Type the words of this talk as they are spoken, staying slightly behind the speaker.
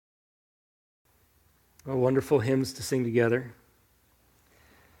Wonderful hymns to sing together.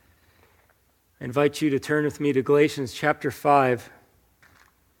 I invite you to turn with me to Galatians chapter 5.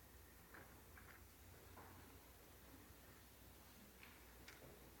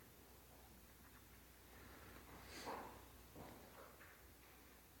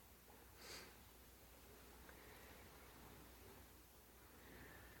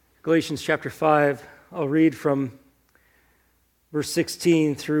 Galatians chapter 5, I'll read from verse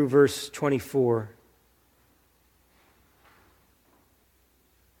 16 through verse 24.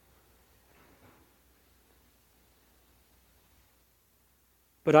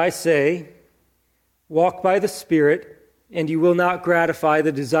 But I say, walk by the Spirit, and you will not gratify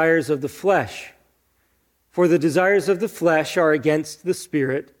the desires of the flesh. For the desires of the flesh are against the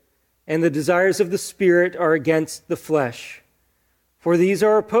Spirit, and the desires of the Spirit are against the flesh. For these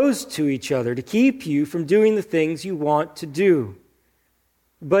are opposed to each other, to keep you from doing the things you want to do.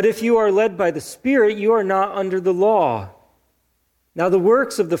 But if you are led by the Spirit, you are not under the law. Now the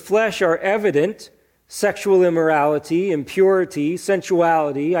works of the flesh are evident: sexual immorality, impurity,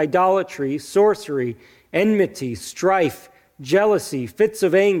 sensuality, idolatry, sorcery, enmity, strife, jealousy, fits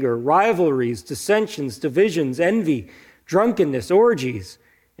of anger, rivalries, dissensions, divisions, envy, drunkenness, orgies,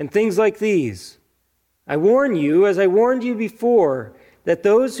 and things like these. I warn you, as I warned you before, that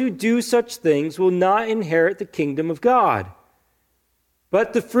those who do such things will not inherit the kingdom of God.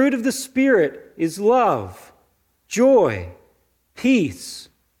 But the fruit of the Spirit is love, joy, peace,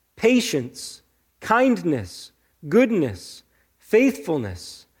 patience, kindness, goodness,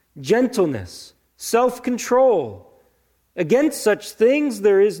 faithfulness, gentleness, self-control. Against such things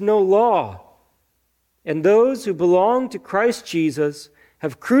there is no law. And those who belong to Christ Jesus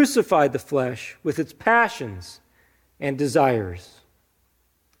have crucified the flesh with its passions and desires.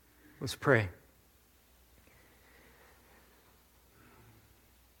 Let's pray.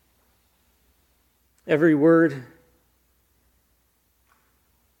 Every word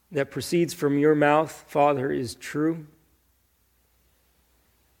that proceeds from your mouth, Father, is true.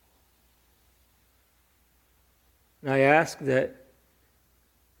 And I ask that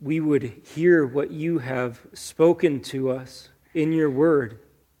we would hear what you have spoken to us in your word.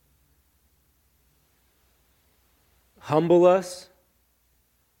 Humble us,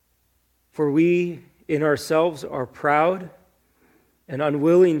 for we in ourselves are proud and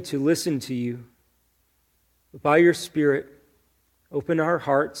unwilling to listen to you. But by your Spirit, open our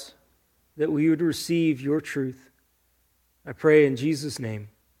hearts that we would receive your truth. I pray in Jesus' name.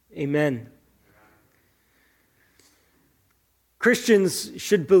 Amen. Christians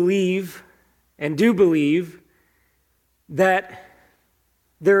should believe, and do believe, that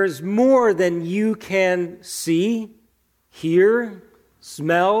there is more than you can see, hear,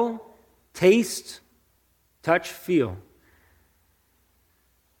 smell, taste, touch, feel.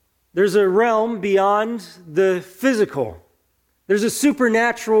 There's a realm beyond the physical. There's a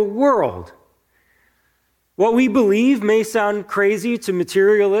supernatural world. What we believe may sound crazy to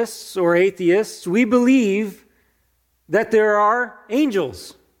materialists or atheists. We believe that there are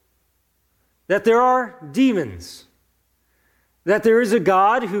angels, that there are demons, that there is a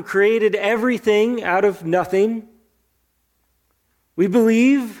God who created everything out of nothing. We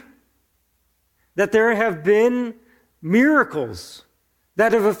believe that there have been miracles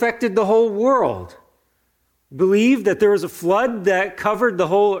that have affected the whole world. We believe that there was a flood that covered the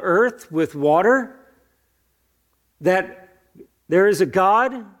whole earth with water, that there is a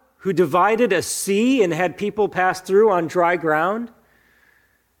God who divided a sea and had people pass through on dry ground,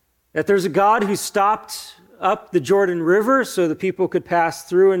 that there's a God who stopped up the Jordan River so the people could pass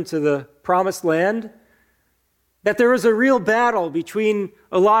through into the promised land, that there was a real battle between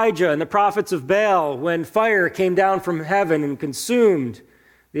Elijah and the prophets of Baal when fire came down from heaven and consumed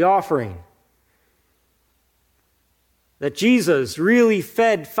the offering, that Jesus really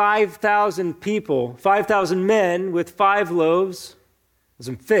fed 5,000 people, 5,000 men with 5 loaves and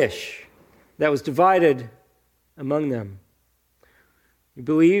some fish that was divided among them. We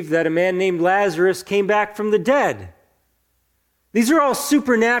believe that a man named Lazarus came back from the dead. These are all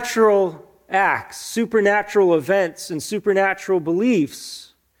supernatural acts, supernatural events, and supernatural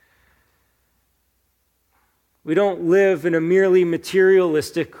beliefs. We don't live in a merely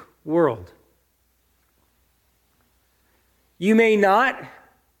materialistic world. You may not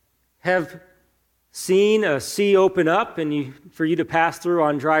have seen a sea open up and for you to pass through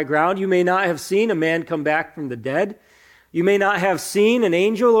on dry ground. You may not have seen a man come back from the dead. You may not have seen an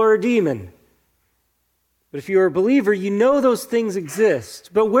angel or a demon. But if you're a believer, you know those things exist.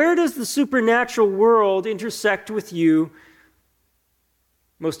 But where does the supernatural world intersect with you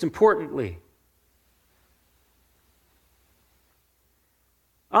most importantly?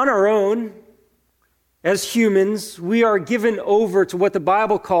 On our own, as humans, we are given over to what the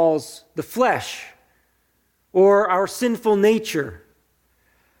Bible calls the flesh, or our sinful nature.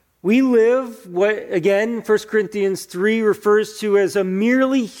 We live what, again, 1 Corinthians 3 refers to as a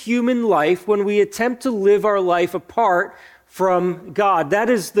merely human life when we attempt to live our life apart from God. That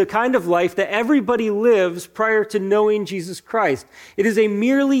is the kind of life that everybody lives prior to knowing Jesus Christ. It is a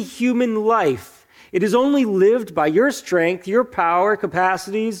merely human life. It is only lived by your strength, your power,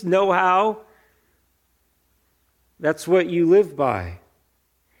 capacities, know-how. That's what you live by.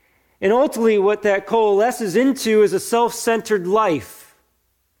 And ultimately, what that coalesces into is a self-centered life.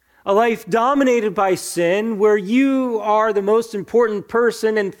 A life dominated by sin, where you are the most important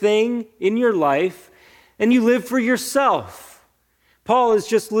person and thing in your life, and you live for yourself. Paul has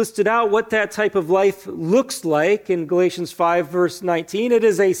just listed out what that type of life looks like in Galatians 5, verse 19. It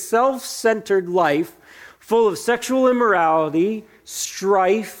is a self-centered life full of sexual immorality,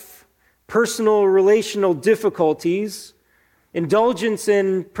 strife, personal relational difficulties, indulgence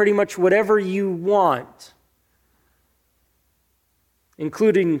in pretty much whatever you want,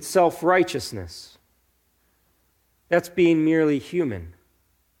 including self-righteousness. That's being merely human.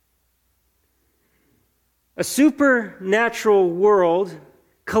 A supernatural world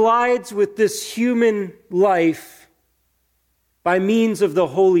collides with this human life by means of the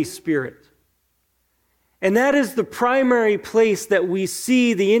Holy Spirit. And that is the primary place that we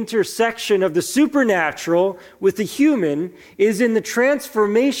see the intersection of the supernatural with the human, is in the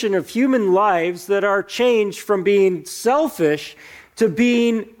transformation of human lives that are changed from being selfish to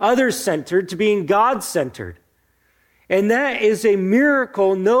being other-centered, to being God-centered. And that is a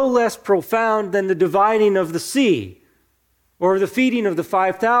miracle no less profound than the dividing of the sea or the feeding of the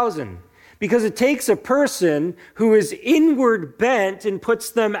 5,000. Because it takes a person who is inward bent and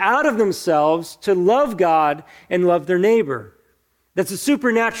puts them out of themselves to love God and love their neighbor. That's a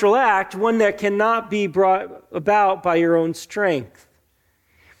supernatural act, one that cannot be brought about by your own strength.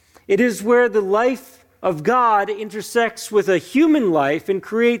 It is where the life of God intersects with a human life and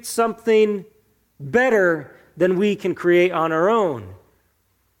creates something better than we can create on our own.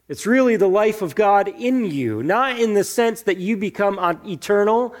 It's really the life of God in you, not in the sense that you become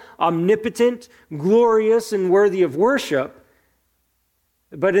eternal, omnipotent, glorious, and worthy of worship,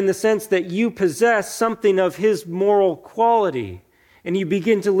 but in the sense that you possess something of His moral quality, and you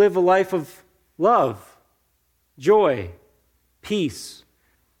begin to live a life of love, joy, peace,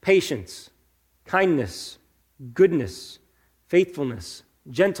 patience, kindness, goodness, faithfulness,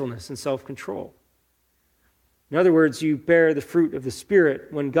 gentleness, and self-control. In other words, you bear the fruit of the Spirit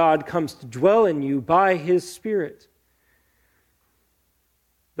when God comes to dwell in you by His Spirit.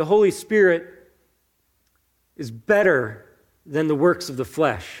 The Holy Spirit is better than the works of the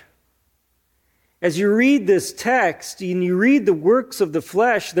flesh. As you read this text and you read the works of the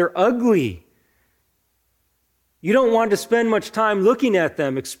flesh, they're ugly. You don't want to spend much time looking at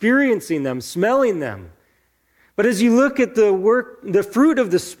them, experiencing them, smelling them. But as you look at the fruit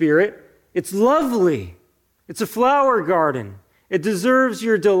of the Spirit, it's lovely. It's a flower garden. It deserves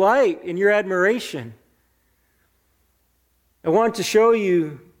your delight and your admiration. I want to show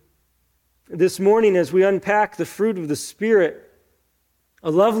you this morning, as we unpack the fruit of the Spirit,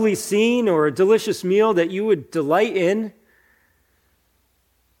 a lovely scene or a delicious meal that you would delight in,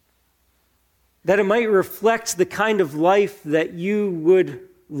 that it might reflect the kind of life that you would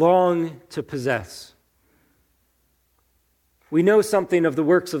long to possess. We know something of the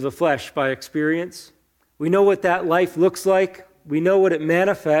works of the flesh by experience. We know what that life looks like. We know what it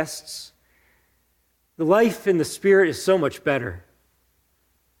manifests. The life in the Spirit is so much better.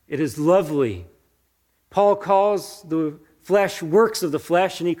 It is lovely. Paul calls the flesh works of the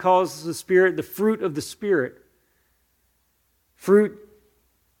flesh, and he calls the Spirit the fruit of the Spirit. Fruit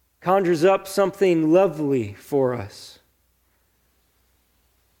conjures up something lovely for us.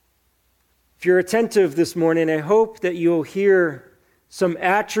 If you're attentive this morning, I hope that you'll hear some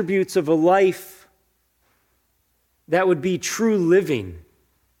attributes of a life that would be true living.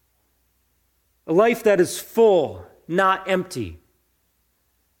 A life that is full, not empty.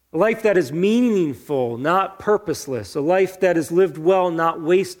 A life that is meaningful, not purposeless. A life that is lived well, not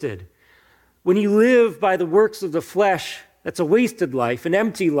wasted. When you live by the works of the flesh, that's a wasted life, an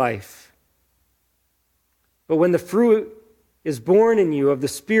empty life. But when the fruit is born in you of the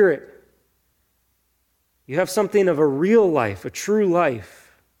Spirit, you have something of a real life, a true life.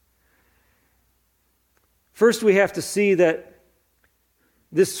 First, we have to see that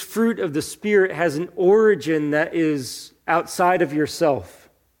this fruit of the Spirit has an origin that is outside of yourself.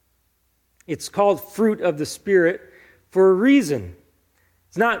 It's called fruit of the Spirit for a reason.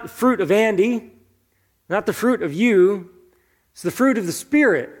 It's not fruit of Andy, not the fruit of you. It's the fruit of the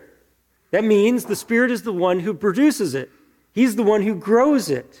Spirit. That means the Spirit is the one who produces it. He's the one who grows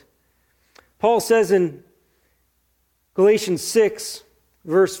it. Paul says in Galatians 6,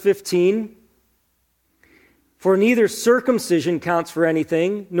 verse 15, "For neither circumcision counts for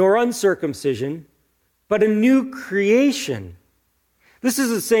anything, nor uncircumcision, but a new creation." This is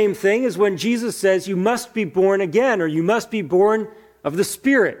the same thing as when Jesus says you must be born again, or you must be born of the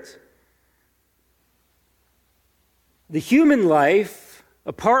Spirit. The human life,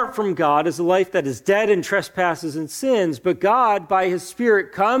 apart from God, is a life that is dead in trespasses and sins, but God, by His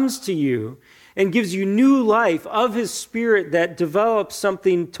Spirit, comes to you and gives you new life of His Spirit that develops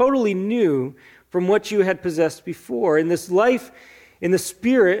something totally new from what you had possessed before. And this life in the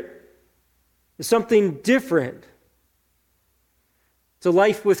Spirit is something different. It's a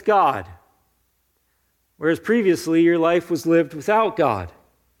life with God, whereas previously your life was lived without God.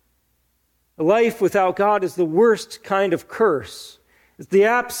 A life without God is the worst kind of curse. It's the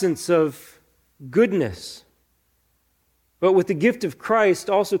absence of goodness. But with the gift of Christ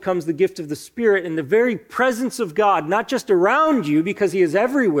also comes the gift of the Spirit and the very presence of God, not just around you because He is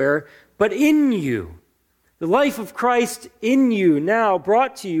everywhere, but in you. The life of Christ in you, now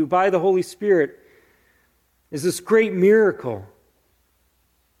brought to you by the Holy Spirit, is this great miracle.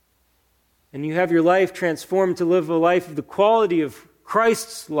 And you have your life transformed to live a life of the quality of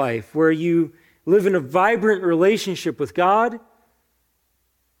Christ's life, where you live in a vibrant relationship with God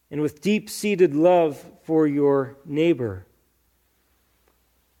and with deep-seated love for your neighbor.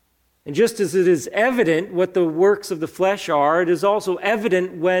 And just as it is evident what the works of the flesh are, it is also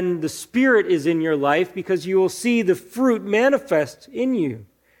evident when the Spirit is in your life, because you will see the fruit manifest in you.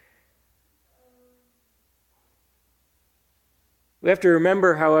 We have to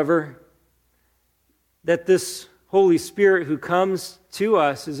remember, however, that this Holy Spirit who comes to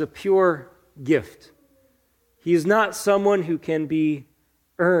us is a pure gift. He is not someone who can be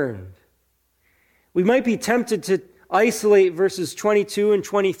earned. We might be tempted to isolate verses 22 and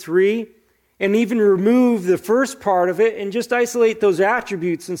 23 and even remove the first part of it and just isolate those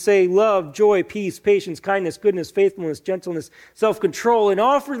attributes and say love, joy, peace, patience, kindness, goodness, faithfulness, gentleness, self-control, and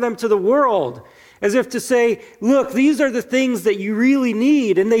offer them to the world as if to say, look, these are the things that you really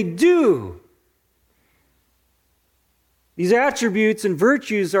need, and they do. These attributes and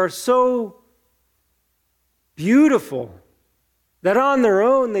virtues are so beautiful that on their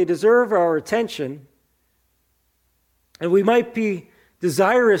own they deserve our attention. And we might be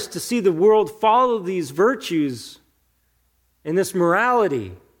desirous to see the world follow these virtues and this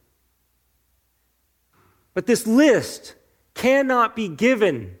morality. But this list cannot be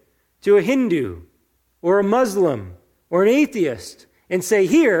given to a Hindu or a Muslim or an atheist and say,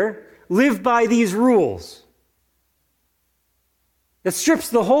 here, live by these rules. That strips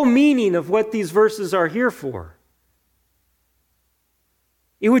the whole meaning of what these verses are here for.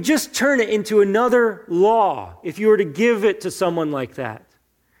 It would just turn it into another law if you were to give it to someone like that.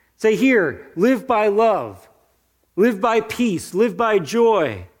 Say, here, live by love, live by peace, live by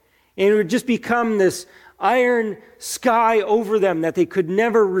joy. And it would just become this iron sky over them that they could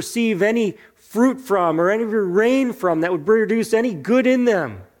never receive any fruit from or any rain from that would produce any good in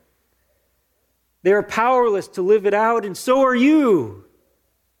them. They are powerless to live it out, and so are you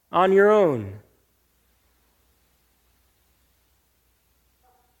on your own.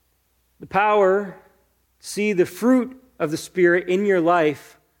 The power to see the fruit of the Spirit in your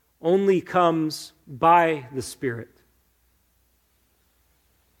life only comes by the Spirit.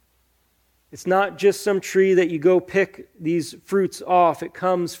 It's not just some tree that you go pick these fruits off. It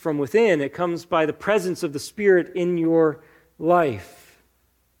comes from within. It comes by the presence of the Spirit in your life.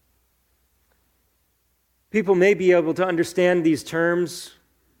 People may be able to understand these terms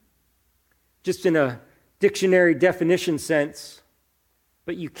just in a dictionary definition sense,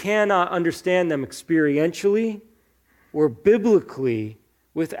 but you cannot understand them experientially or biblically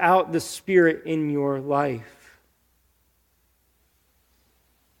without the Spirit in your life.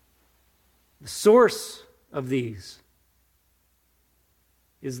 The source of these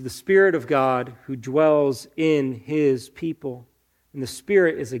is the Spirit of God who dwells in His people. And the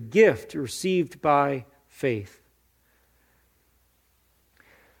Spirit is a gift received by faith.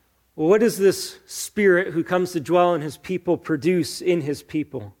 Well, what does this Spirit who comes to dwell in His people produce in His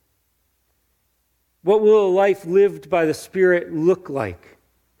people? What will a life lived by the Spirit look like?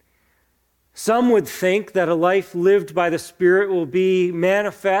 Some would think that a life lived by the Spirit will be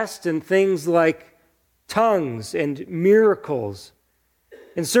manifest in things like tongues and miracles.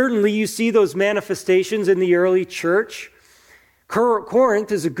 And certainly you see those manifestations in the early church.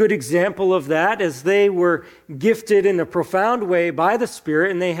 Corinth is a good example of that, as they were gifted in a profound way by the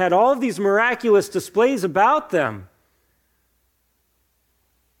Spirit, and they had all of these miraculous displays about them.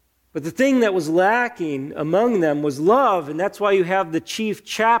 But the thing that was lacking among them was love, and that's why you have the chief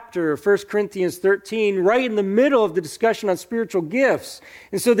chapter of 1 Corinthians 13 right in the middle of the discussion on spiritual gifts.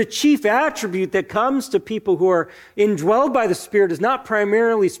 And so the chief attribute that comes to people who are indwelled by the Spirit is not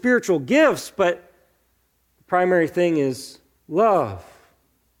primarily spiritual gifts, but the primary thing is love.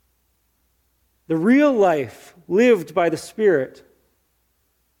 The real life lived by the Spirit.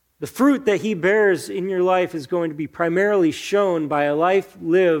 The fruit that He bears in your life is going to be primarily shown by a life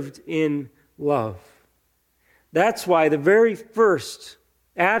lived in love. That's why the very first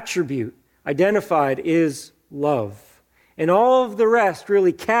attribute identified is love. And all of the rest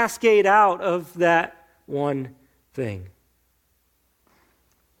really cascade out of that one thing.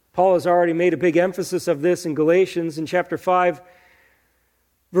 Paul has already made a big emphasis of this in Galatians in chapter 5,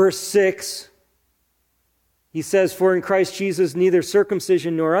 verse 6. He says, "For in Christ Jesus neither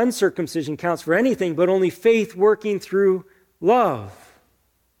circumcision nor uncircumcision counts for anything, but only faith working through love."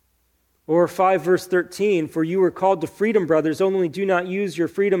 Or 5 verse 13, "For you were called to freedom, brothers, only do not use your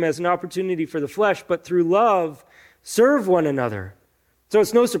freedom as an opportunity for the flesh, but through love serve one another." So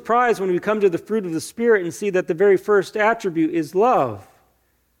it's no surprise when we come to the fruit of the Spirit and see that the very first attribute is love.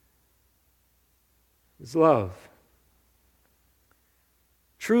 Is love.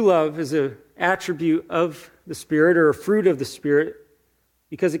 True love is an attribute of the Spirit, or a fruit of the Spirit,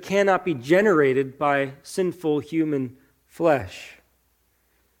 because it cannot be generated by sinful human flesh.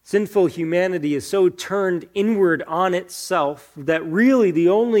 Sinful humanity is so turned inward on itself that really the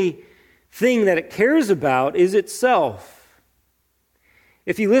only thing that it cares about is itself.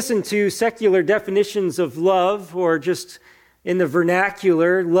 If you listen to secular definitions of love, or just in the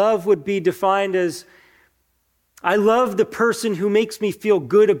vernacular, love would be defined as, I love the person who makes me feel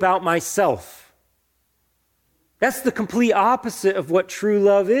good about myself. That's the complete opposite of what true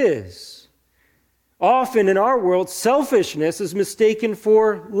love is. Often in our world, selfishness is mistaken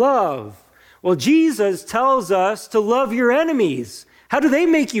for love. Well, Jesus tells us to love your enemies. How do they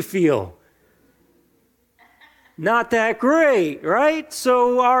make you feel? Not that great, right?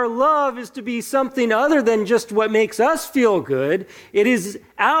 So our love is to be something other than just what makes us feel good. It is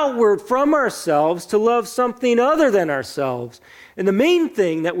outward from ourselves to love something other than ourselves. And the main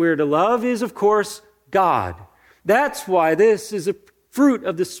thing that we're to love is, of course, God. That's why this is a fruit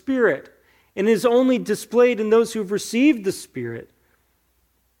of the Spirit, and is only displayed in those who've received the Spirit,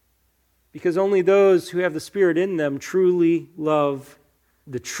 because only those who have the Spirit in them truly love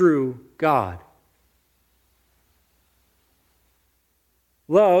the true God.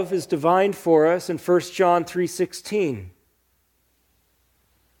 Love is defined for us in 1 John 3:16.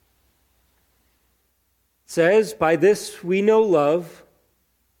 It says, "By this we know love,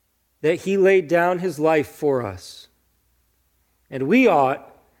 that He laid down His life for us, and we ought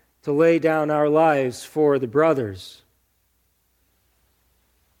to lay down our lives for the brothers."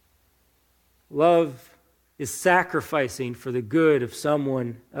 Love is sacrificing for the good of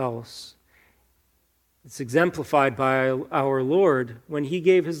someone else. It's exemplified by our Lord when He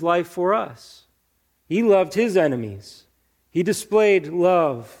gave His life for us. He loved His enemies. He displayed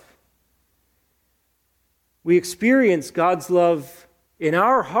love. We experience God's love in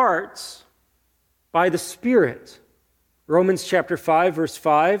our hearts by the Spirit. Romans chapter 5, verse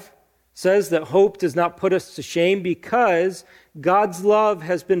 5 says that hope does not put us to shame, because God's love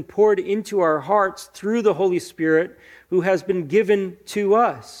has been poured into our hearts through the Holy Spirit who has been given to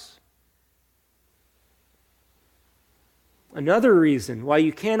us. Another reason why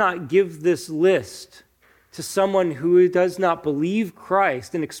you cannot give this list to someone who does not believe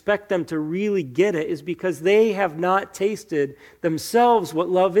Christ and expect them to really get it is because they have not tasted themselves what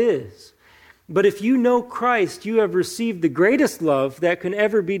love is. But if you know Christ, you have received the greatest love that can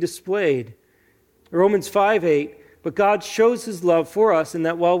ever be displayed. Romans 5:8, "But God shows His love for us in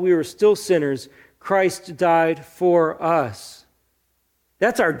that while we were still sinners, Christ died for us."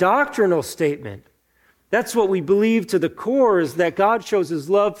 That's our doctrinal statement. That's what we believe to the core, is that God shows His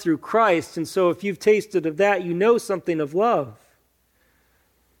love through Christ. And so if you've tasted of that, you know something of love.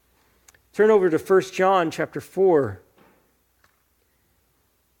 Turn over to 1 John chapter 4.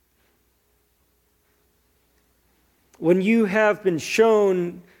 When you have been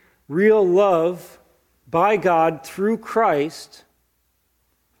shown real love by God through Christ,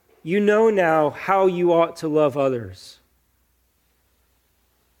 you know now how you ought to love others.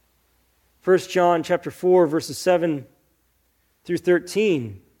 1 John chapter 4, verses 7 through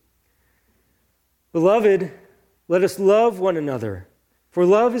 13. "Beloved, let us love one another, for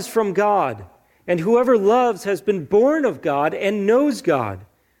love is from God, and whoever loves has been born of God and knows God.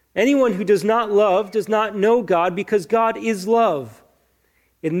 Anyone who does not love does not know God, because God is love.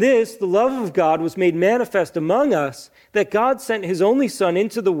 In this, the love of God was made manifest among us, that God sent his only Son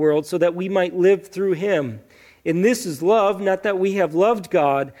into the world so that we might live through him. In this is love, not that we have loved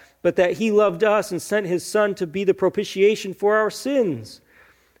God, but that he loved us and sent his Son to be the propitiation for our sins.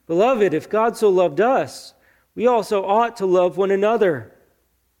 Beloved, if God so loved us, we also ought to love one another.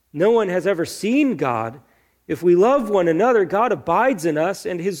 No one has ever seen God. If we love one another, God abides in us,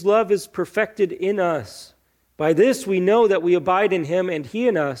 and his love is perfected in us. By this we know that we abide in him and he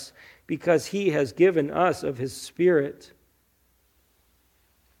in us, because he has given us of his Spirit.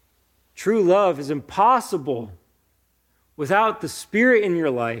 True love is impossible without the Spirit in your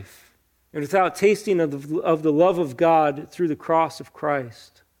life and without tasting of the love of God through the cross of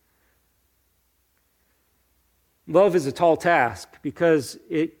Christ. Love is a tall task because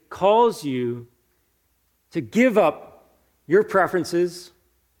it calls you to give up your preferences,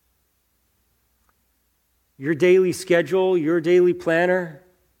 your daily schedule, your daily planner,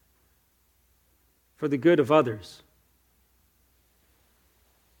 for the good of others.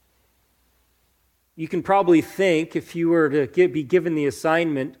 You can probably think, if you were to be given the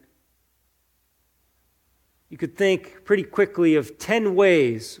assignment, you could think pretty quickly of 10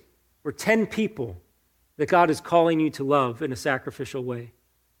 ways or 10 people that God is calling you to love in a sacrificial way.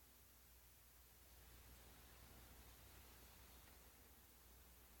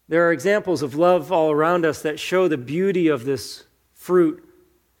 There are examples of love all around us that show the beauty of this fruit.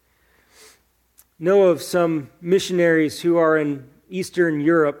 Know of some missionaries who are in Eastern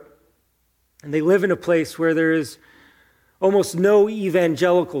Europe, and they live in a place where there is almost no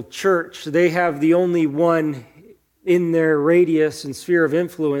evangelical church. They have the only one in their radius and sphere of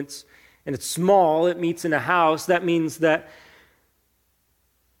influence, and it's small. It meets in a house. That means that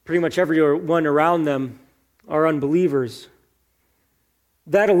pretty much everyone around them are unbelievers.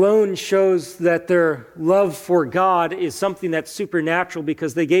 That alone shows that their love for God is something that's supernatural,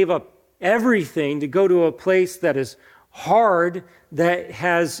 because they gave up everything to go to a place that is hard, that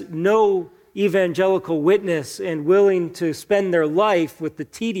has no evangelical witness, and willing to spend their life with the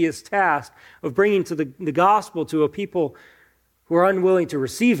tedious task of bringing to the gospel to a people who are unwilling to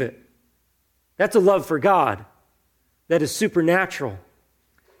receive it. That's a love for God that is supernatural.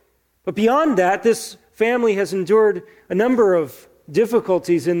 But beyond that, this family has endured a number of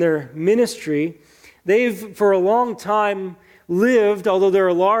difficulties in their ministry. They've, for a long time, lived, although they're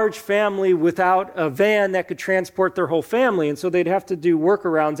a large family, without a van that could transport their whole family, and so they'd have to do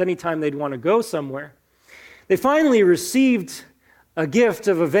workarounds anytime they'd want to go somewhere. They finally received a gift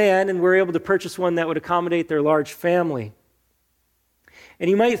of a van and were able to purchase one that would accommodate their large family. And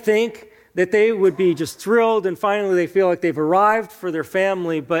you might think that they would be just thrilled, and finally they feel like they've arrived for their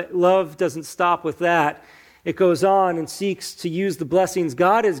family, but love doesn't stop with that. It goes on and seeks to use the blessings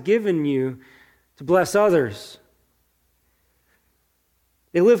God has given you to bless others.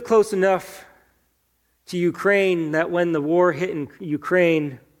 They live close enough to Ukraine that when the war hit in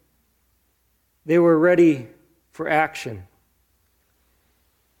Ukraine, they were ready for action.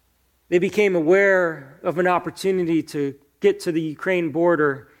 They became aware of an opportunity to get to the Ukraine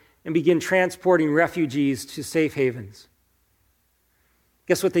border and begin transporting refugees to safe havens.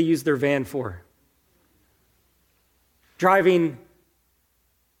 Guess what they used their van for? Driving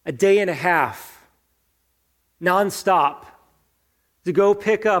a day and a half, nonstop, to go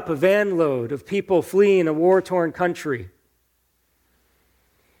pick up a van load of people fleeing a war-torn country.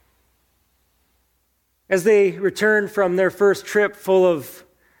 As they returned from their first trip full of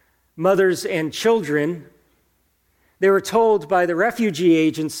mothers and children, they were told by the refugee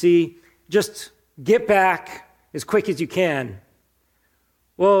agency, just get back as quick as you can.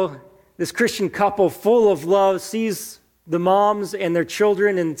 Well, this Christian couple full of love sees the moms and their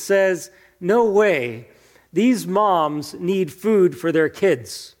children and says, no way, these moms need food for their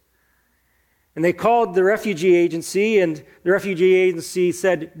kids. And they called the refugee agency, and the refugee agency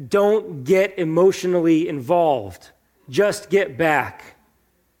said, don't get emotionally involved, just get back.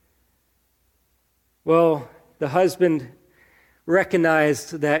 Well, the husband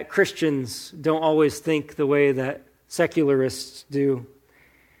recognized that Christians don't always think the way that secularists do.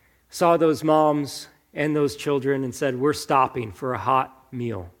 Saw those moms and those children and said, we're stopping for a hot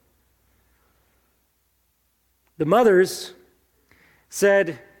meal. The mothers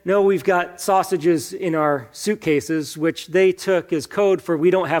said, no, we've got sausages in our suitcases, which they took as code for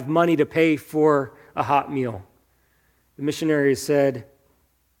we don't have money to pay for a hot meal. The missionaries said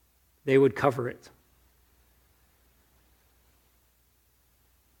they would cover it.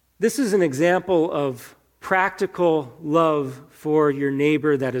 This is an example of practical love for your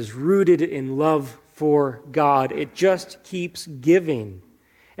neighbor that is rooted in love for God. It just keeps giving.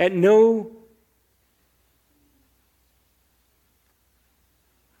 At no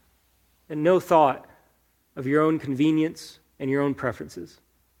and no thought of your own convenience and your own preferences.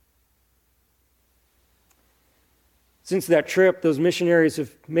 Since that trip, those missionaries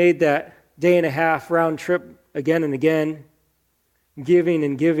have made that day-and-a-half round trip again and again, giving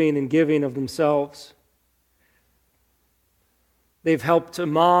and giving and giving of themselves. They've helped a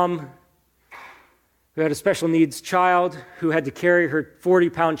mom who had a special needs child who had to carry her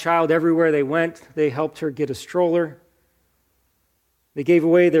 40-pound child everywhere they went. They helped her get a stroller. They gave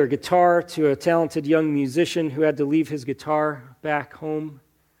away their guitar to a talented young musician who had to leave his guitar back home.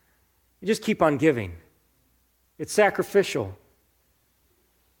 You just keep on giving. It's sacrificial.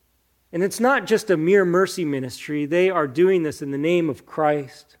 And it's not just a mere mercy ministry. They are doing this in the name of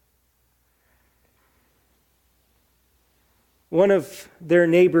Christ. One of their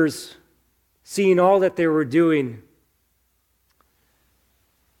neighbors, seeing all that they were doing,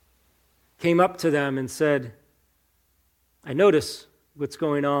 came up to them and said, "I notice what's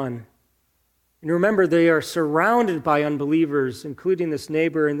going on." And remember, they are surrounded by unbelievers, including this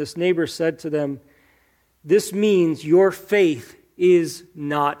neighbor. And this neighbor said to them, "This means your faith is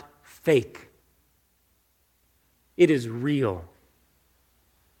not fake. It is real."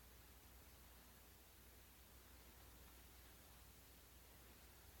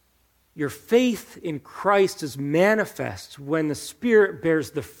 Your faith in Christ is manifest when the Spirit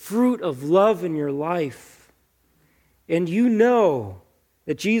bears the fruit of love in your life. And you know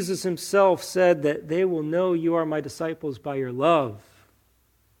that Jesus himself said that they will know you are my disciples by your love.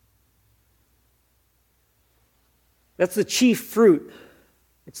 That's the chief fruit.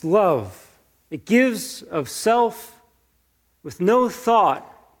 It's love. It gives of self with no thought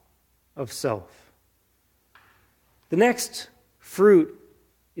of self. The next fruit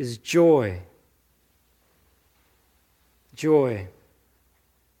is joy. Joy.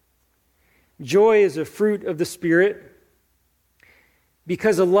 Joy is a fruit of the Spirit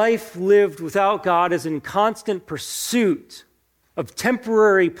because a life lived without God is in constant pursuit of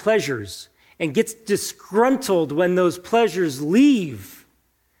temporary pleasures and gets disgruntled when those pleasures leave.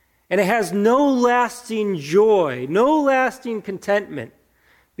 And it has no lasting joy, no lasting contentment.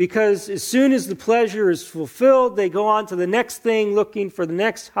 Because as soon as the pleasure is fulfilled, they go on to the next thing, looking for the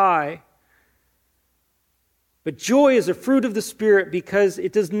next high. But joy is a fruit of the Spirit because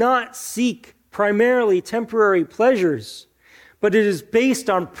it does not seek primarily temporary pleasures, but it is based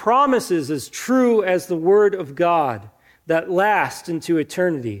on promises as true as the Word of God that last into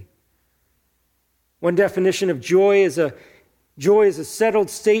eternity. One definition of joy is a settled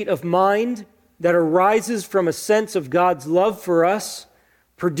state of mind that arises from a sense of God's love for us,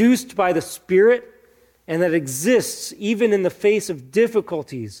 produced by the Spirit, and that exists even in the face of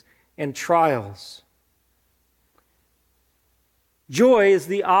difficulties and trials. Joy is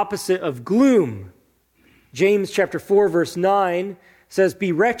the opposite of gloom. James chapter 4, verse 9 says,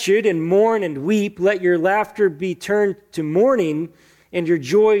 "Be wretched and mourn and weep. Let your laughter be turned to mourning and your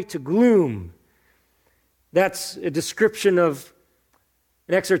joy to gloom." That's a description of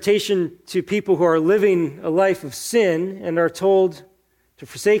an exhortation to people who are living a life of sin and are told to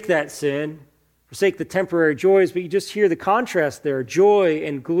forsake that sin, forsake the temporary joys, but you just hear the contrast there, joy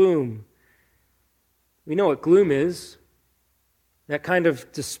and gloom. We know what gloom is. That kind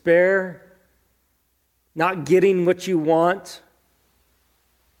of despair, not getting what you want.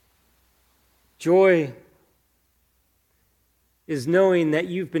 Joy is knowing that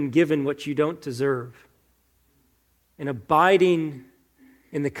you've been given what you don't deserve and abiding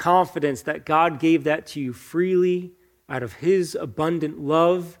in the confidence that God gave that to you freely out of his abundant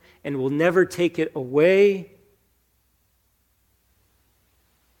love and will never take it away.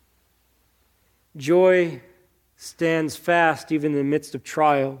 Joy stands fast even in the midst of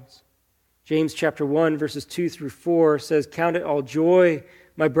trials. James chapter 1, verses 2 through 4 says, "Count it all joy,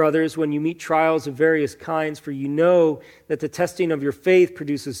 my brothers, when you meet trials of various kinds, for you know that the testing of your faith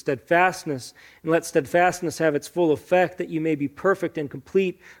produces steadfastness. And let steadfastness have its full effect, that you may be perfect and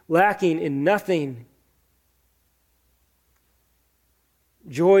complete, lacking in nothing."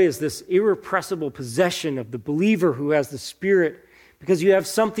 Joy is this irrepressible possession of the believer who has the Spirit, because you have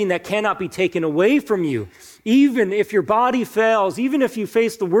something that cannot be taken away from you. Even if your body fails, even if you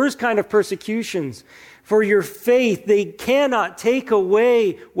face the worst kind of persecutions, for your faith, they cannot take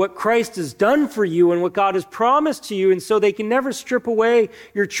away what Christ has done for you and what God has promised to you, and so they can never strip away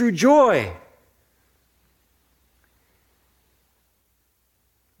your true joy.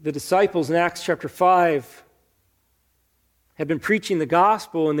 The disciples in Acts chapter 5 had been preaching the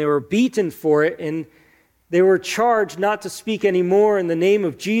gospel, and they were beaten for it, and they were charged not to speak anymore in the name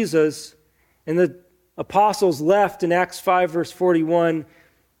of Jesus. And the apostles left in Acts 5, verse 41,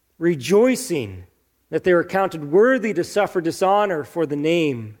 rejoicing that they were counted worthy to suffer dishonor for the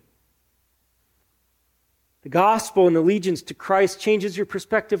name. The gospel and allegiance to Christ changes your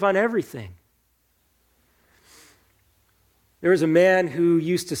perspective on everything. There was a man who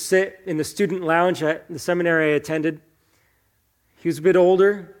used to sit in the student lounge at the seminary I attended. He was a bit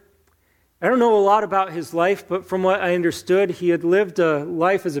older. I don't know a lot about his life, but from what I understood, he had lived a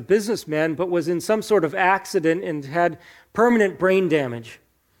life as a businessman, but was in some sort of accident and had permanent brain damage.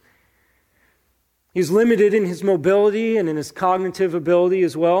 He was limited in his mobility and in his cognitive ability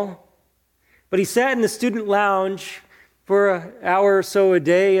as well. But he sat in the student lounge for an hour or so a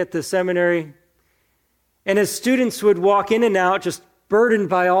day at the seminary. And as students would walk in and out, just burdened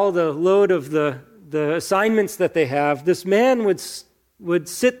by all the load of the assignments that they have, this man would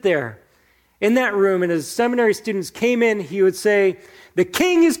sit there in that room, and as seminary students came in, he would say, "The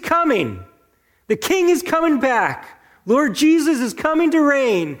King is coming. The King is coming back. Lord Jesus is coming to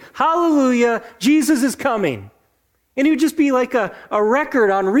reign. Hallelujah, Jesus is coming." And he would just be like a record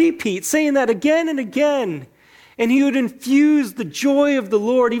on repeat, saying that again and again. And he would infuse the joy of the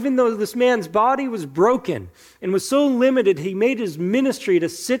Lord, even though this man's body was broken and was so limited, he made his ministry to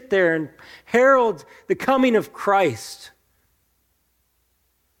sit there and herald the coming of Christ.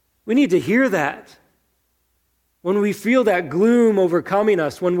 We need to hear that. When we feel that gloom overcoming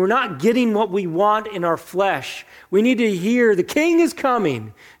us, when we're not getting what we want in our flesh, we need to hear the King is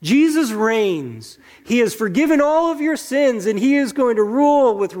coming. Jesus reigns. He has forgiven all of your sins, and he is going to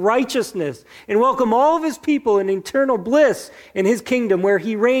rule with righteousness and welcome all of his people in eternal bliss in his kingdom, where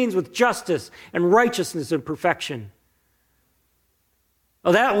he reigns with justice and righteousness and perfection.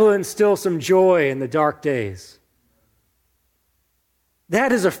 Oh, that will instill some joy in the dark days.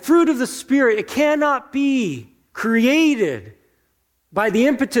 That is a fruit of the Spirit. It cannot be created by the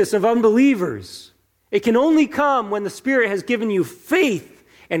impetus of unbelievers. It can only come when the Spirit has given you faith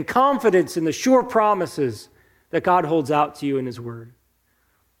and confidence in the sure promises that God holds out to you in his word.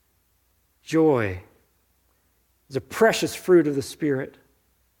 Joy is a precious fruit of the Spirit.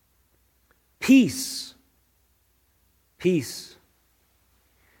 Peace. Peace.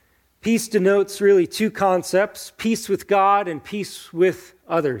 Peace denotes really two concepts: peace with God and peace with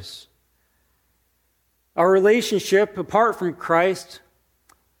others. Our relationship, apart from Christ,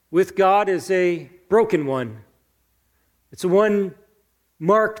 with God is a broken one. It's a one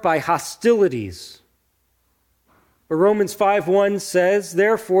marked by hostilities. But Romans 5:1 says,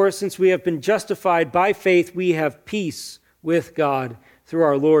 "Therefore, since we have been justified by faith, we have peace with God through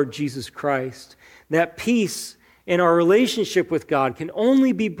our Lord Jesus Christ." And that peace in our relationship with God can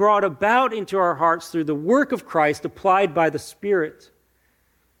only be brought about into our hearts through the work of Christ applied by the Spirit.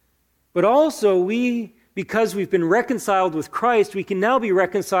 But also, because we've been reconciled with Christ, we can now be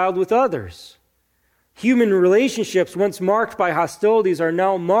reconciled with others. Human relationships, once marked by hostilities, are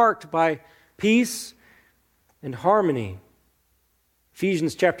now marked by peace and harmony.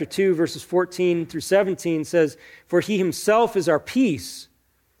 Ephesians chapter 2, verses 14 through 17 says, "For he himself is our peace,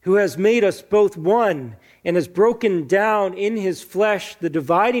 who has made us both one, and has broken down in his flesh the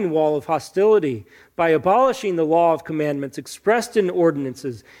dividing wall of hostility by abolishing the law of commandments expressed in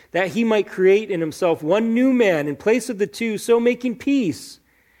ordinances, that he might create in himself one new man in place of the two, so making peace,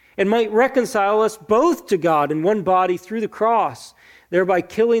 and might reconcile us both to God in one body through the cross, thereby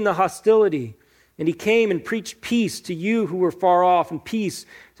killing the hostility. And he came and preached peace to you who were far off, and peace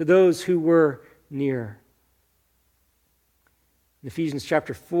to those who were near." In Ephesians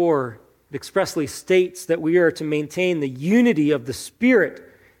chapter 4, it expressly states that we are to maintain the unity of the Spirit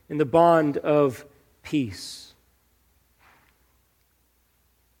in the bond of peace.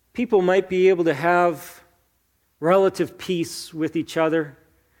 People might be able to have relative peace with each other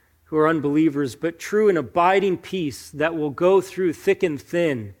who are unbelievers, but true and abiding peace that will go through thick and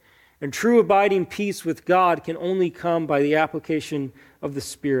thin, and true abiding peace with God can only come by the application of the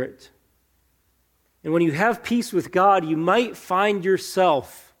Spirit. And when you have peace with God, you might find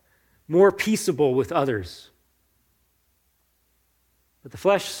yourself more peaceable with others. But the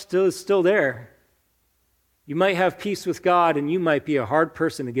flesh is still there. You might have peace with God, and you might be a hard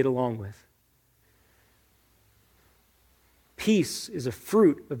person to get along with. Peace is a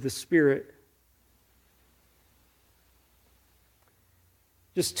fruit of the Spirit.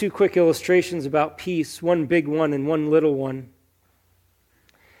 Just two quick illustrations about peace, one big one and one little one.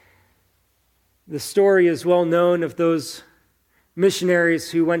 The story is well known of those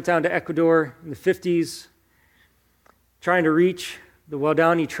missionaries who went down to Ecuador in the 50s trying to reach the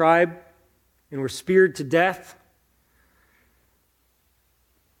Waodani tribe and were speared to death.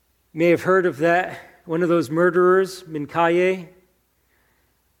 You may have heard of that, one of those murderers, Mincaye,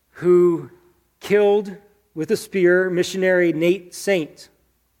 who killed with a spear missionary Nate Saint.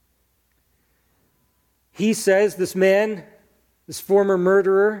 He says, this man, this former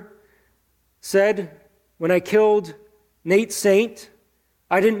murderer, said When I killed Nate Saint,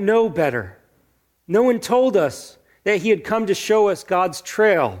 I didn't know better. No one told us that he had come to show us God's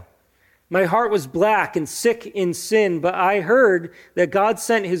trail. My heart was black and sick in sin, but I heard that God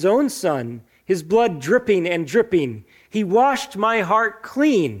sent his own Son, his blood dripping and dripping. He washed my heart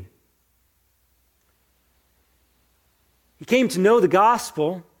clean. He came to know the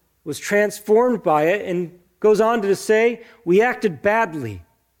gospel, was transformed by it, and goes on to say, we acted badly,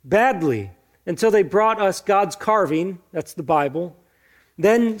 until they brought us God's carving, that's the Bible.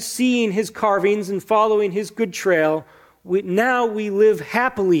 Then, seeing his carvings and following his good trail, now we live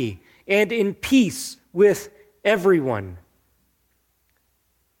happily and in peace with everyone.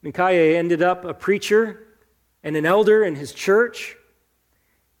 Micaiah ended up a preacher and an elder in his church.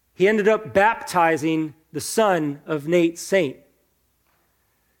 He ended up baptizing the son of Nate Saint,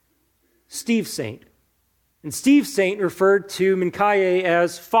 Steve Saint. And Steve Saint referred to Micaiah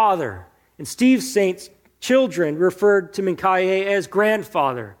as father. And Steve Saint's children referred to Micaiah as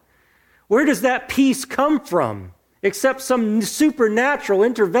grandfather. Where does that peace come from? Except some supernatural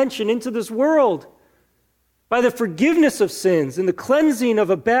intervention into this world by the forgiveness of sins and the cleansing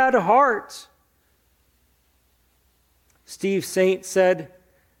of a bad heart. Steve Saint said,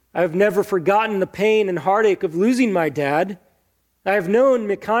 I have never forgotten the pain and heartache of losing my dad. I have known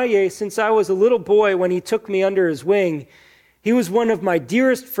Micaiah since I was a little boy when he took me under his wing. He was one of my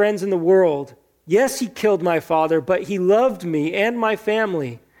dearest friends in the world. Yes, he killed my father, but he loved me and my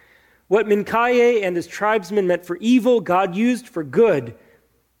family. What Micaiah and his tribesmen meant for evil, God used for good.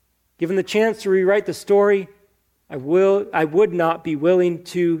 Given the chance to rewrite the story, I would not be willing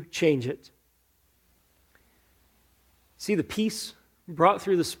to change it. See the peace brought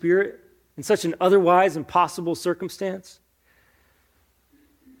through the Spirit in such an otherwise impossible circumstance?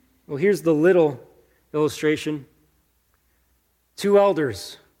 Well, here's the little illustration. Two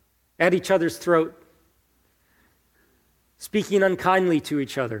elders at each other's throat, speaking unkindly to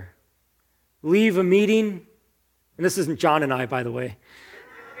each other. Leave a meeting, and this isn't John and I, by the way.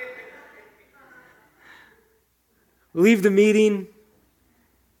 Leave the meeting,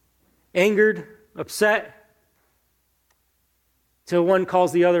 angered, upset, till one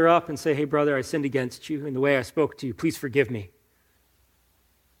calls the other up and say, hey, brother, I sinned against you in the way I spoke to you. Please forgive me.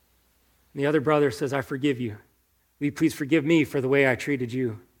 And the other brother says, I forgive you. Will you please forgive me for the way I treated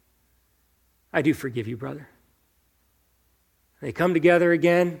you? I do forgive you, brother. They come together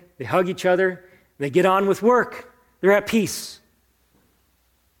again, they hug each other, they get on with work. They're at peace.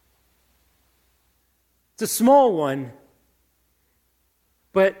 It's a small one,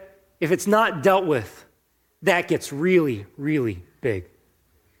 but if it's not dealt with, that gets really, really big.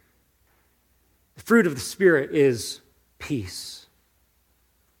 The fruit of the Spirit is peace.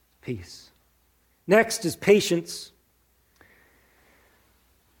 Peace. Next is patience.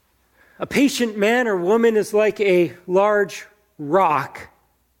 A patient man or woman is like a large rock.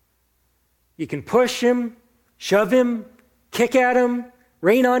 You can push him, shove him, kick at him,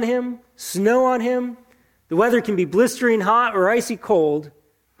 rain on him, snow on him. The weather can be blistering hot or icy cold,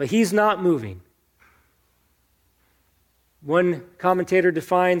 but he's not moving. One commentator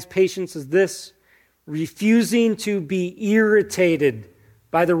defines patience as this: refusing to be irritated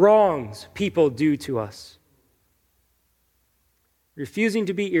by the wrongs people do to us. Refusing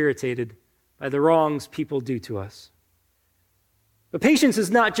to be irritated by the wrongs people do to us. But patience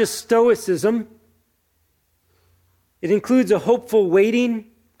is not just stoicism. It includes a hopeful waiting,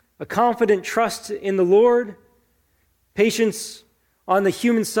 a confident trust in the Lord. Patience on the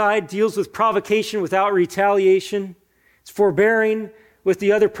human side deals with provocation without retaliation. It's forbearing with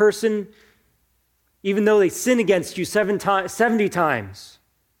the other person, even though they sin against you 70 times.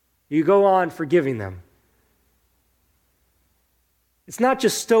 You go on forgiving them. It's not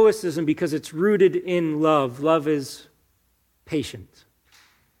just stoicism because it's rooted in love. Love is patient.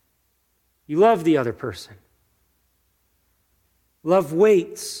 You love the other person. Love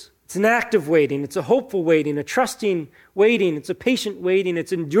waits. It's an active waiting. It's a hopeful waiting, a trusting waiting. It's a patient waiting.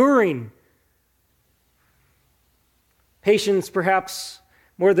 It's enduring. Patience, perhaps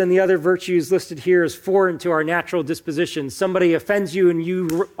more than the other virtues listed here, is foreign to our natural disposition. Somebody offends you and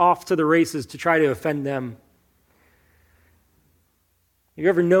you off to the races to try to offend them. Have you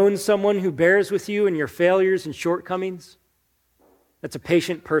ever known someone who bears with you in your failures and shortcomings? That's a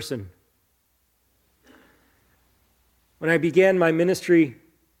patient person. When I began my ministry,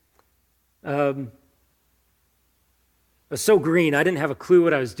 I was so green, I didn't have a clue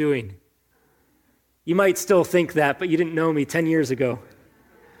what I was doing. You might still think that, but you didn't know me 10 years ago.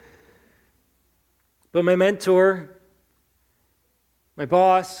 But my mentor, my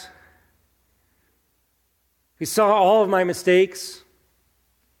boss, who saw all of my mistakes,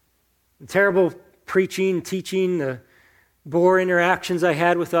 the terrible preaching, teaching, the poor interactions I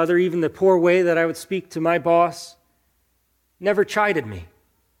had with others, even the poor way that I would speak to my boss, never chided me.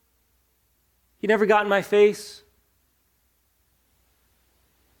 He never got in my face.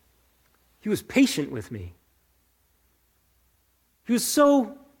 He was patient with me. He was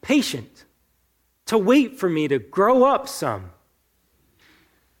so patient to wait for me to grow up some.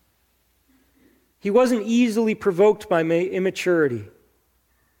 He wasn't easily provoked by my immaturity.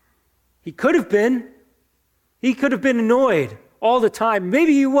 He could have been. He could have been annoyed all the time.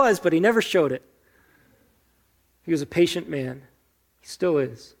 Maybe he was, but he never showed it. He was a patient man. He still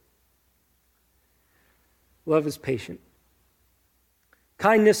is. Love is patient.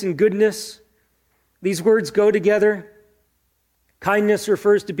 Kindness and goodness, these words go together. Kindness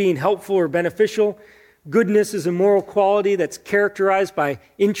refers to being helpful or beneficial. Goodness is a moral quality that's characterized by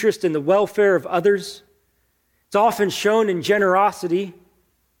interest in the welfare of others. It's often shown in generosity.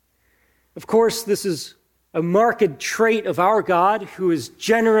 Of course, this is a marked trait of our God, who is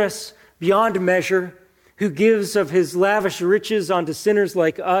generous beyond measure, who gives of his lavish riches unto sinners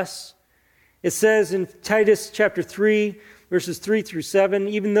like us. It says in Titus chapter 3, verses 3 through 7,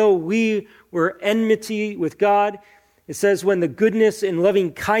 even though we were enmity with God, it says, when the goodness and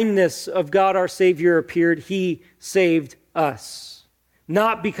loving kindness of God our Savior appeared, he saved us,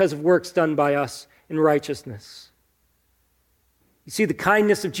 not because of works done by us in righteousness. You see the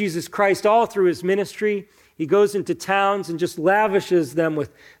kindness of Jesus Christ all through his ministry. He goes into towns and just lavishes them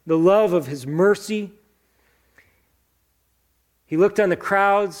with the love of his mercy. He looked on the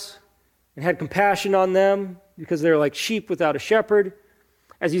crowds and had compassion on them because they're like sheep without a shepherd.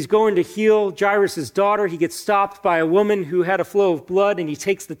 As he's going to heal Jairus' daughter, he gets stopped by a woman who had a flow of blood, and he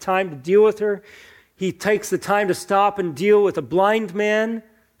takes the time to deal with her. He takes the time to stop and deal with a blind man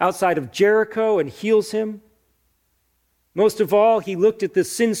outside of Jericho and heals him. Most of all, he looked at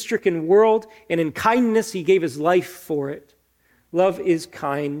this sin-stricken world, and in kindness, he gave his life for it. Love is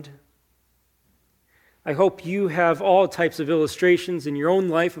kind. I hope you have all types of illustrations in your own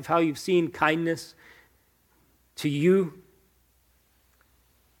life of how you've seen kindness to you.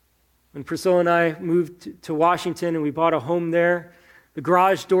 When Priscilla and I moved to Washington and we bought a home there, the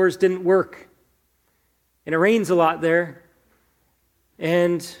garage doors didn't work. And it rains a lot there.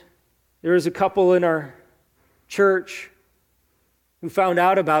 And there was a couple in our church who found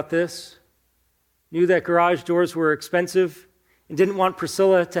out about this, knew that garage doors were expensive, and didn't want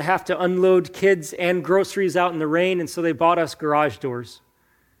Priscilla to have to unload kids and groceries out in the rain, and so they bought us garage doors.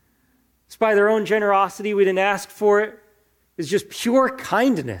 It's by their own generosity. We didn't ask for it. It's just pure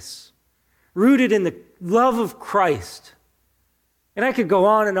kindness, rooted in the love of Christ. And I could go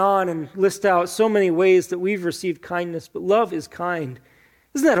on and list out so many ways that we've received kindness, but love is kind.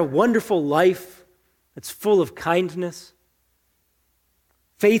 Isn't that a wonderful life that's full of kindness?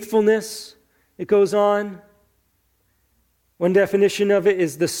 Faithfulness, it goes on. One definition of it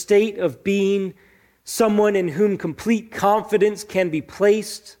is the state of being someone in whom complete confidence can be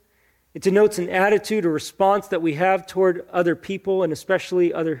placed. It denotes an attitude or response that we have toward other people, and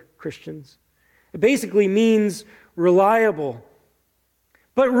especially other Christians. It basically means reliable.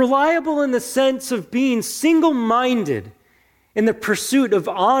 But reliable in the sense of being single-minded in the pursuit of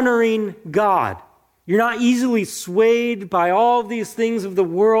honoring God. You're not easily swayed by all these things of the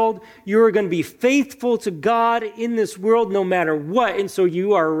world. You are going to be faithful to God in this world no matter what. And so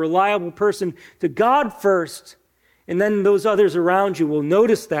you are a reliable person to God first. And then those others around you will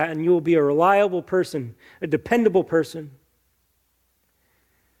notice that, and you will be a reliable person, a dependable person.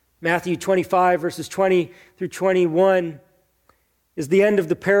 Matthew 25, verses 20 through 21 is the end of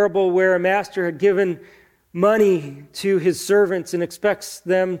the parable where a master had given money to his servants and expects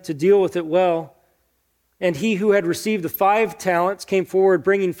them to deal with it well. And he who had received the 5 talents came forward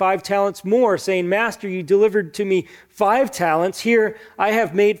bringing 5 talents more, saying, Master, you delivered to me 5 talents. Here I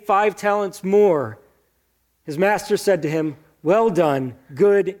have made 5 talents more. His master said to him, Well done,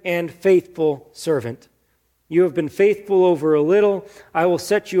 good and faithful servant. You have been faithful over a little. I will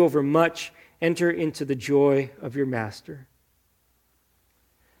set you over much. Enter into the joy of your master.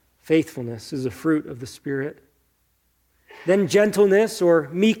 Faithfulness is a fruit of the Spirit. Then gentleness or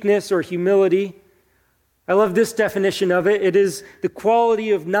meekness or humility. I love this definition of it. It is the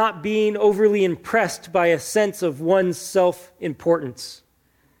quality of not being overly impressed by a sense of one's self-importance.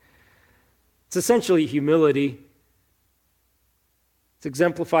 It's essentially humility. It's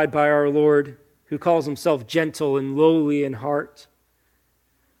exemplified by our Lord, who calls himself gentle and lowly in heart.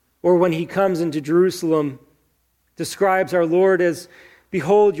 Or when he comes into Jerusalem, describes our Lord as,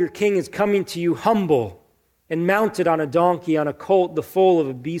 Behold, your king is coming to you humble and mounted on a donkey, on a colt, the foal of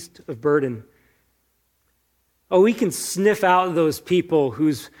a beast of burden. Oh, we can sniff out those people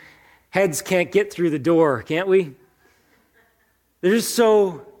whose heads can't get through the door, can't we? They're just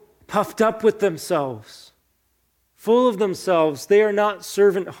so puffed up with themselves, full of themselves. They are not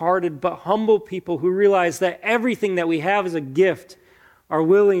servant-hearted, but humble people who realize that everything that we have is a gift, are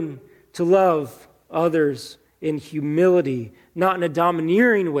willing to love others in humility, not in a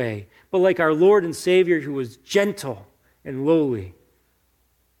domineering way, but like our Lord and Savior who was gentle and lowly.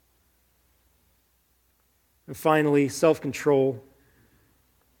 And finally, self-control.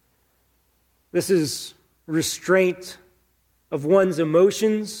 This is restraint of one's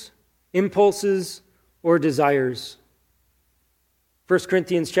emotions, impulses, or desires. 1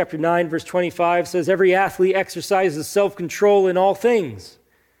 Corinthians chapter 9, verse 25 says, every athlete exercises self-control in all things.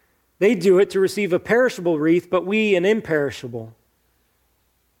 They do it to receive a perishable wreath, but we an imperishable.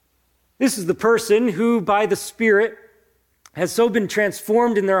 This is the person who, by the Spirit, has so been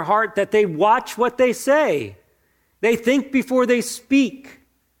transformed in their heart that they watch what they say. They think before they speak.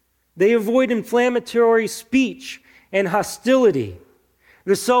 They avoid inflammatory speech and hostility.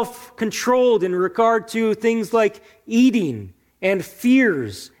 They're self-controlled in regard to things like eating and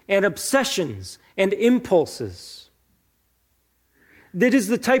fears and obsessions and impulses. That is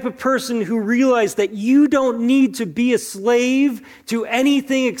the type of person who realizes that you don't need to be a slave to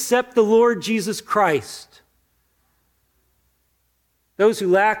anything except the Lord Jesus Christ. Those who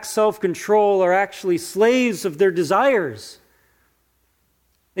lack self-control are actually slaves of their desires.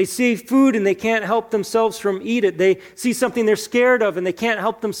 They see food and they can't help themselves from eat it. They see something they're scared of and they can't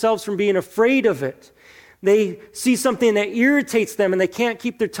help themselves from being afraid of it. They see something that irritates them and they can't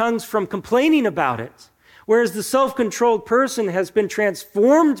keep their tongues from complaining about it. Whereas the self-controlled person has been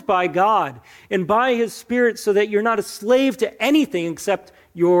transformed by God and by His Spirit so that you're not a slave to anything except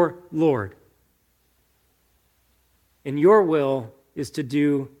your Lord. And your will is to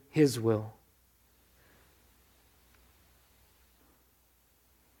do His will.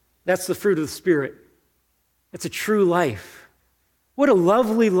 That's the fruit of the Spirit. It's a true life. What a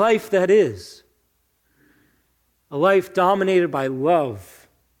lovely life that is. A life dominated by love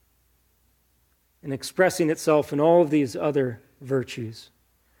and expressing itself in all of these other virtues.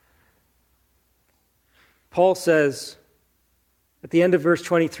 Paul says at the end of verse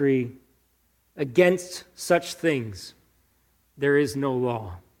 23, against such things there is no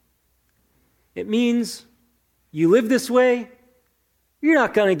law. It means you live this way, you're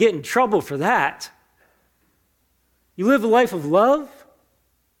not going to get in trouble for that. You live a life of love,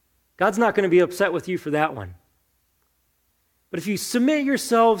 God's not going to be upset with you for that one. But if you submit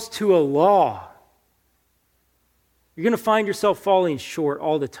yourselves to a law, you're going to find yourself falling short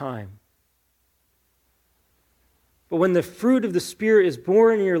all the time. But when the fruit of the Spirit is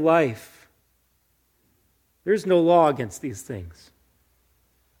born in your life, there's no law against these things.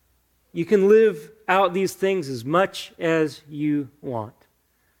 You can live out these things as much as you want.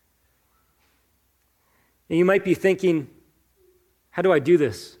 And you might be thinking, how do I do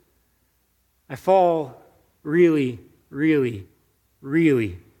this? I fall really, really,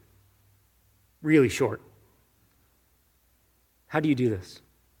 really, really short. How do you do this?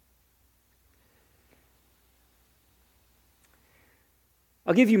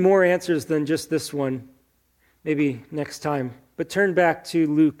 I'll give you more answers than just this one, maybe next time. But turn back to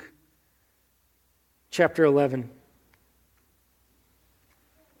Luke chapter 11.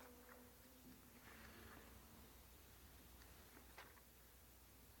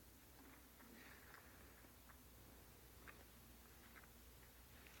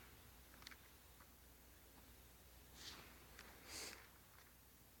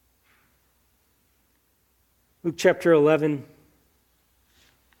 Luke chapter 11.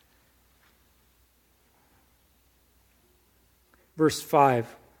 Verse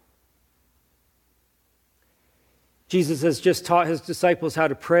 5. Jesus has just taught his disciples how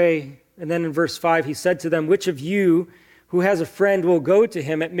to pray. And then in verse 5, he said to them, which of you who has a friend will go to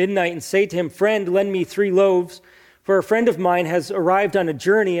him at midnight and say to him, friend, lend me 3 loaves, for a friend of mine has arrived on a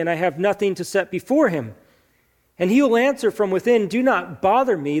journey and I have nothing to set before him. And he will answer from within, do not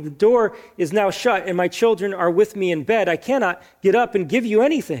bother me. The door is now shut and my children are with me in bed. I cannot get up and give you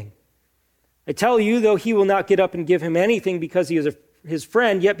anything. I tell you, though he will not get up and give him anything because he is his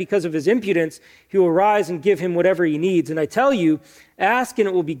friend, yet because of his impudence, he will rise and give him whatever he needs. And I tell you, ask and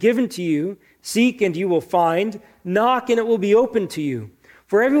it will be given to you. Seek and you will find. Knock and it will be opened to you.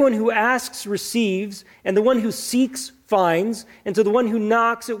 For everyone who asks receives, and the one who seeks finds, and to the one who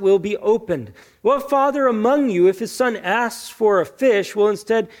knocks it will be opened. What father among you, if his son asks for a fish, will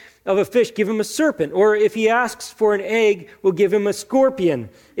instead of a fish give him a serpent? Or if he asks for an egg, will give him a scorpion?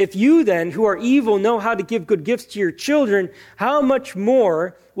 If you then, who are evil, know how to give good gifts to your children, how much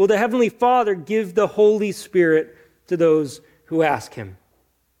more will the Heavenly Father give the Holy Spirit to those who ask him?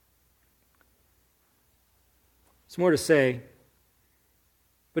 There's more to say.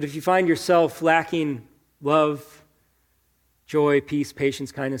 But if you find yourself lacking love, joy, peace,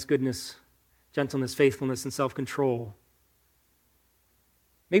 patience, kindness, goodness, gentleness, faithfulness, and self-control,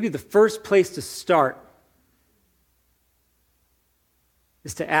 maybe the first place to start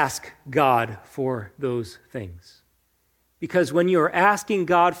is to ask God for those things. Because when you're asking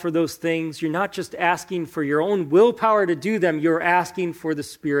God for those things, you're not just asking for your own willpower to do them, you're asking for the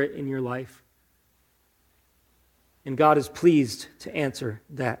Spirit in your life. And God is pleased to answer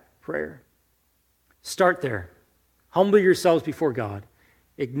that prayer. Start there. Humble yourselves before God.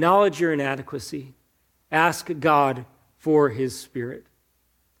 Acknowledge your inadequacy. Ask God for His Spirit.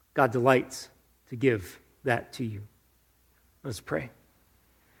 God delights to give that to you. Let's pray.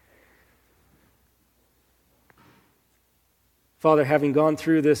 Father, having gone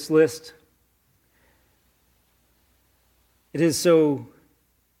through this list, it is so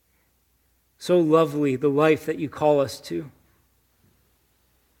lovely, the life that you call us to.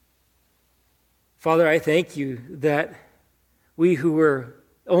 Father, I thank you that we who were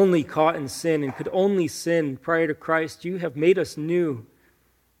only caught in sin and could only sin prior to Christ, you have made us new,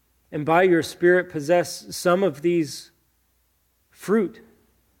 and by your Spirit possess some of these fruit.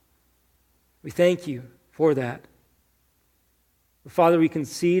 We thank you for that. Father, we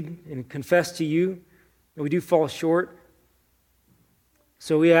concede and confess to you that we do fall short.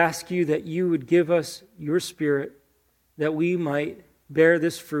 So we ask you that you would give us your Spirit, that we might bear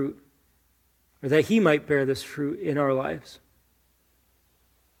this fruit, or that He might bear this fruit in our lives.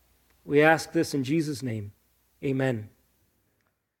 We ask this in Jesus' name. Amen.